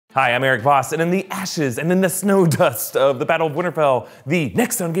Hi, I'm Erik Voss, and in the ashes and in the snow dust of the Battle of Winterfell, the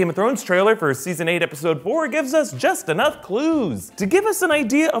next on Game of Thrones trailer for Season 8, Episode 4 gives us just enough clues to give us an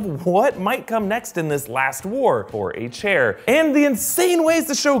idea of what might come next in this last war for a chair, and the insane ways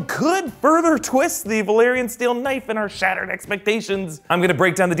the show could further twist the Valyrian steel knife in our shattered expectations. I'm gonna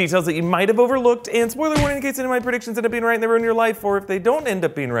break down the details that you might have overlooked, and spoiler warning in case any of my predictions end up being right and they ruin your life, or if they don't end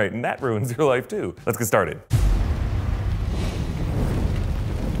up being right and that ruins your life too. Let's get started.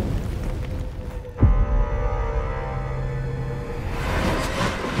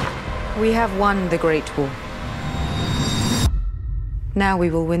 We have won the Great War. Now we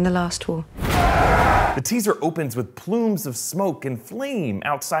will win the last war. The teaser opens with plumes of smoke and flame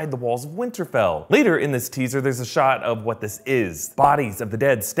outside the walls of Winterfell. Later in this teaser, there's a shot of what this is. Bodies of the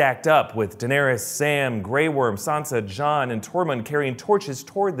dead stacked up with Daenerys, Sam, Grey Worm, Sansa, Jon, and Tormund carrying torches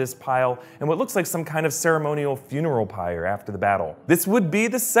toward this pile and what looks like some kind of ceremonial funeral pyre after the battle. This would be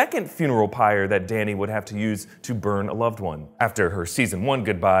the second funeral pyre that Dany would have to use to burn a loved one after her Season 1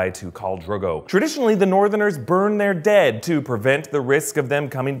 goodbye to Khal Drogo. Traditionally, the Northerners burn their dead to prevent the risk of them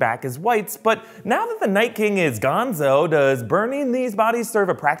coming back as whites, but now that the Night King is gonzo, does burning these bodies serve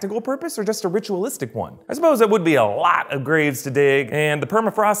a practical purpose or just a ritualistic one? I suppose it would be a lot of graves to dig, and the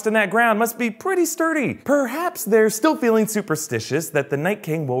permafrost in that ground must be pretty sturdy. Perhaps they're still feeling superstitious that the Night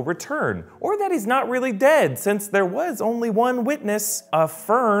King will return, or that he's not really dead, since there was only one witness, a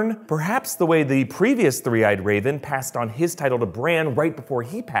fern. Perhaps the way the previous Three-Eyed Raven passed on his title to Bran right before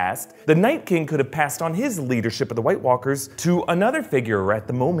he passed, the Night King could have passed on his leadership of the White Walkers to another figure at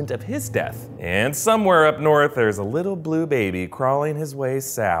the moment of his death. And somewhere up north, there's a little blue baby crawling his way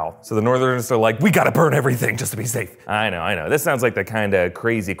south. So the Northerners are like, we gotta burn everything just to be safe. I know. This sounds like the kind of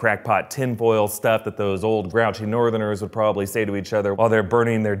crazy crackpot tinfoil stuff that those old grouchy Northerners would probably say to each other while they're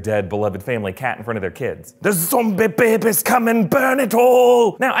burning their dead beloved family cat in front of their kids. The zombie babies come and burn it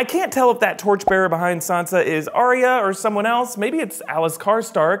all! Now, I can't tell if that torchbearer behind Sansa is Arya or someone else. Maybe it's Alice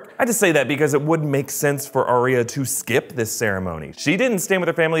Karstark. I just say that because it would make sense for Arya to skip this ceremony. She didn't stand with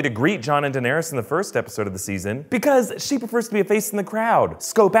her family to greet Jon and Daenerys in the first episode of the season because she prefers to be a face in the crowd,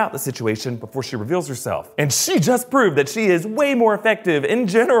 scope out the situation before she reveals herself. And she just proved that she is way more effective in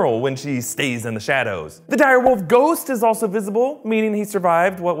general when she stays in the shadows. The direwolf ghost is also visible, meaning he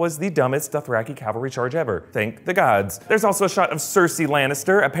survived what was the dumbest Dothraki cavalry charge ever. Thank the gods. There's also a shot of Cersei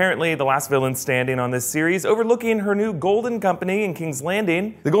Lannister, apparently the last villain standing on this series, overlooking her new Golden Company in King's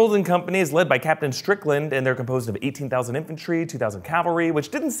Landing. The Golden Company is led by Captain Strickland, and they're composed of 18,000 infantry, 2,000 cavalry,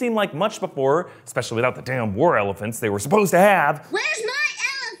 which didn't seem like much before, especially without the damn war elephants they were supposed to have. Where's my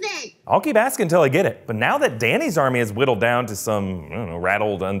elephant? I'll keep asking until I get it. But now that Dany's army is whittled down to some, I don't know,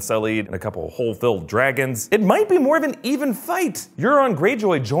 rattled, unsullied, and a couple hole-filled dragons, it might be more of an even fight. Euron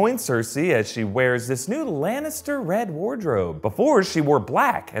Greyjoy joins Cersei as she wears this new Lannister red wardrobe. Before, she wore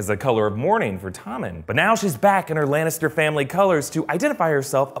black as the color of mourning for Tommen. But now she's back in her Lannister family colors to identify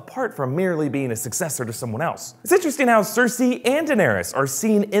herself apart from merely being a successor to someone else. It's interesting how Cersei and Daenerys are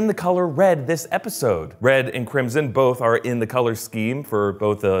seen in the color red this episode. Red and crimson both are in the color scheme for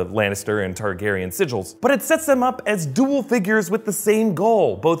both the Lannister and Targaryen sigils, but it sets them up as dual figures with the same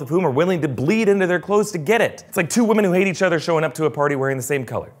goal, both of whom are willing to bleed into their clothes to get it. It's like two women who hate each other showing up to a party wearing the same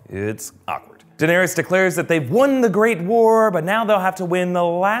color. It's awkward. Daenerys declares that they've won the Great War, but now they'll have to win the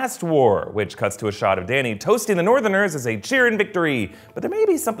last war, which cuts to a shot of Dany toasting the Northerners as a cheer and victory. But there may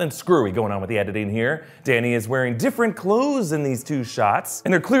be something screwy going on with the editing here. Dany is wearing different clothes in these two shots,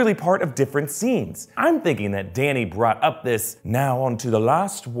 and they're clearly part of different scenes. I'm thinking that Dany brought up this "now onto the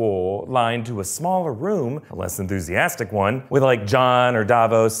last war" line to a smaller room, a less enthusiastic one, with like Jon or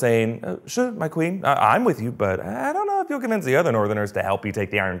Davos saying, sure, my queen, I'm with you, but I don't know if you'll convince the other Northerners to help you take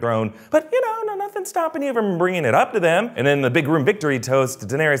the Iron Throne. But you know, nothing stopping you from bringing it up to them. And then the big room victory toast,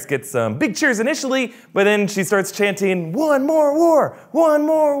 Daenerys gets some big cheers initially, but then she starts chanting, "One more war, one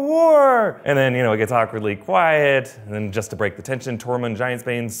more war." And then, you know, it gets awkwardly quiet. And then just to break the tension, Tormund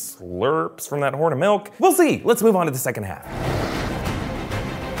Giantsbane slurps from that horn of milk. We'll see. Let's move on to the second half.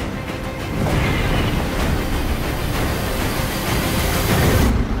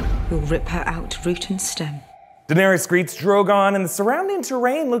 We'll rip her out root and stem. Daenerys greets Drogon, and the surrounding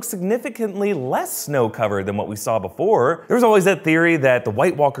terrain looks significantly less snow-covered than what we saw before. There was always that theory that the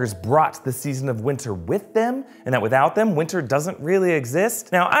White Walkers brought the season of winter with them, and that without them, winter doesn't really exist.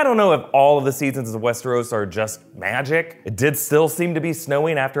 Now, I don't know if all of the seasons of Westeros are just magic. It did still seem to be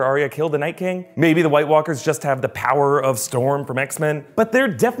snowing after Arya killed the Night King. Maybe the White Walkers just have the power of Storm from X-Men, but there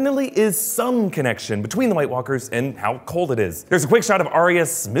definitely is some connection between the White Walkers and how cold it is. There's a quick shot of Arya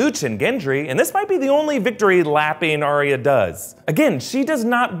smooching Gendry, and this might be the only victory overlapping Arya does. Again, she does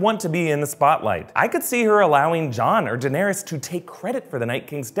not want to be in the spotlight. I could see her allowing Jon or Daenerys to take credit for the Night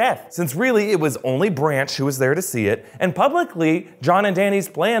King's death, since really it was only Branch who was there to see it, and publicly, Jon and Dany's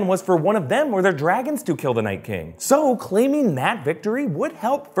plan was for one of them or their dragons to kill the Night King. So claiming that victory would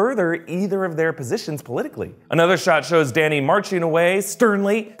help further either of their positions politically. Another shot shows Dany marching away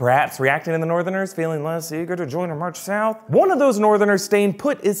sternly, perhaps reacting to the Northerners feeling less eager to join her march south. One of those Northerners staying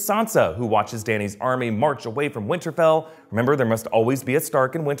put is Sansa, who watches Dany's army march away from Winterfell. Remember, there must always be a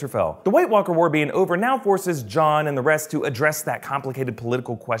Stark in Winterfell. The White Walker War being over now forces Jon and the rest to address that complicated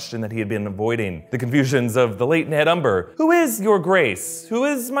political question that he had been avoiding. The confusions of the late Ned Umber. Who is your grace? Who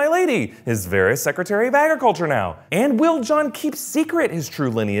is my lady? Is Varys Secretary of Agriculture now? And will Jon keep secret his true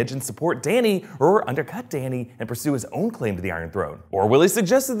lineage and support Dany, or undercut Dany and pursue his own claim to the Iron Throne? Or will he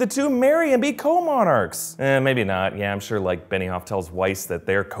suggest that the two marry and be co-monarchs? Maybe not. Yeah, I'm sure like Benioff tells Weiss that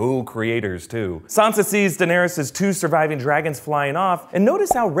they're co-creators too. Sansa sees Daenerys' two surviving dragons flying off, and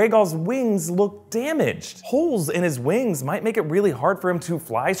notice how Rhaegal's wings look damaged. Holes in his wings might make it really hard for him to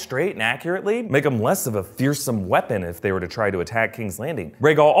fly straight and accurately, make him less of a fearsome weapon if they were to try to attack King's Landing.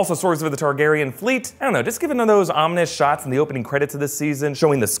 Rhaegal also soars over the Targaryen fleet. I don't know, just given those ominous shots in the opening credits of this season,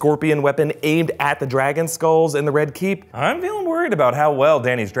 showing the scorpion weapon aimed at the dragon skulls in the Red Keep, I'm feeling worried about how well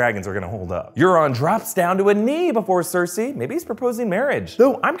Dany's dragons are gonna hold up. Euron drops down to a knee before Cersei. Maybe he's proposing marriage.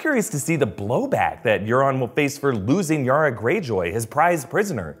 Though I'm curious to see the blowback that Euron will face for losing Yara Greyjoy, his prized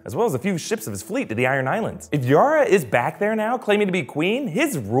prisoner, as well as a few ships of his fleet to the Iron Islands. If Yara is back there now, claiming to be queen,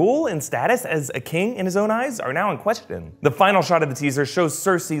 his rule and status as a king in his own eyes are now in question. The final shot of the teaser shows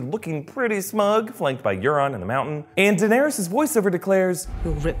Cersei looking pretty smug, flanked by Euron and the Mountain, and Daenerys' voiceover declares,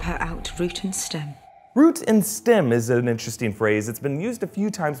 "We'll rip her out root and stem." Root and stem is an interesting phrase. It's been used a few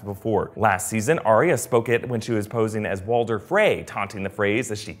times before. Last season, Arya spoke it when she was posing as Walder Frey, taunting the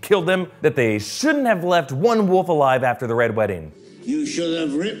Freys as she killed them, that they shouldn't have left one wolf alive after the Red Wedding. You should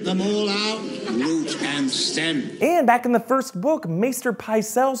have ripped them all out, root and stem. And back in the first book, Maester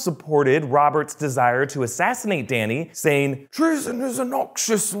Pycelle supported Robert's desire to assassinate Dany, saying, "Treason is a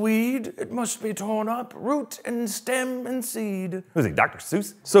noxious weed. It must be torn up, root and stem and seed." Who's he, Dr.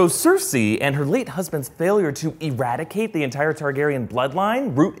 Seuss? So Cersei and her late husband's failure to eradicate the entire Targaryen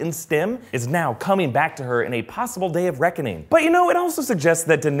bloodline, root and stem, is now coming back to her in a possible day of reckoning. But you know, it also suggests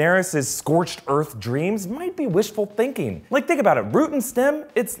that Daenerys' scorched earth dreams might be wishful thinking. Like, think about it. Root and stem,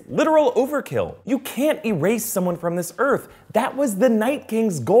 it's literal overkill. You can't erase someone from this earth. That was the Night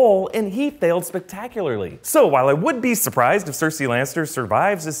King's goal, and he failed spectacularly. So while I would be surprised if Cersei Lannister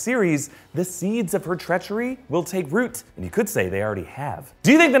survives this series, the seeds of her treachery will take root, and you could say they already have.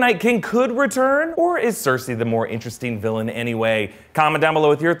 Do you think the Night King could return, or is Cersei the more interesting villain anyway? Comment down below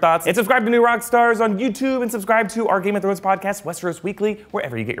with your thoughts, and subscribe to New Rockstars on YouTube, and subscribe to our Game of Thrones podcast, Westeros Weekly,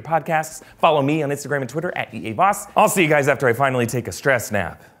 wherever you get your podcasts. Follow me on Instagram and Twitter at Erik Voss. I'll see you guys after I finally take a stress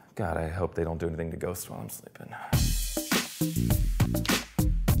nap. God, I hope they don't do anything to Ghost while I'm sleeping.